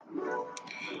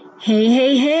Hey,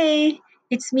 hey, hey!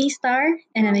 It's me, Star,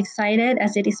 and I'm excited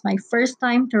as it is my first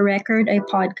time to record a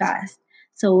podcast.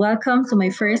 So, welcome to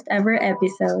my first ever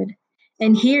episode.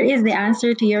 And here is the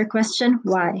answer to your question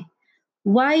why?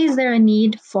 Why is there a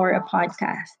need for a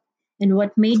podcast? And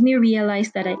what made me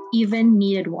realize that I even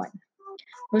needed one?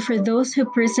 But for those who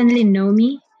personally know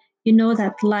me, you know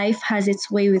that life has its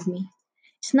way with me.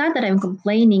 It's not that I'm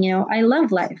complaining, I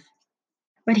love life.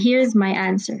 But here's my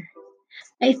answer.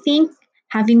 I think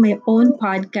having my own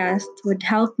podcast would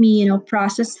help me,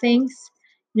 process things,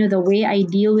 the way I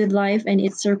deal with life and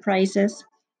its surprises,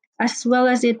 as well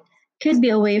as it could be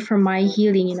a way for my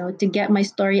healing, to get my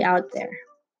story out there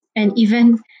and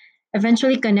even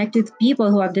eventually connect with people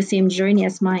who have the same journey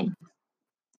as mine.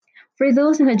 For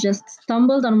those who had just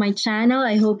stumbled on my channel,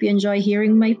 I hope you enjoy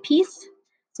hearing my piece.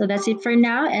 So that's it for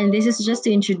now, and this is just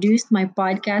to introduce my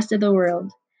podcast to the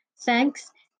world. Thanks,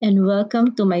 and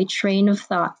welcome to my train of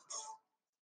thought.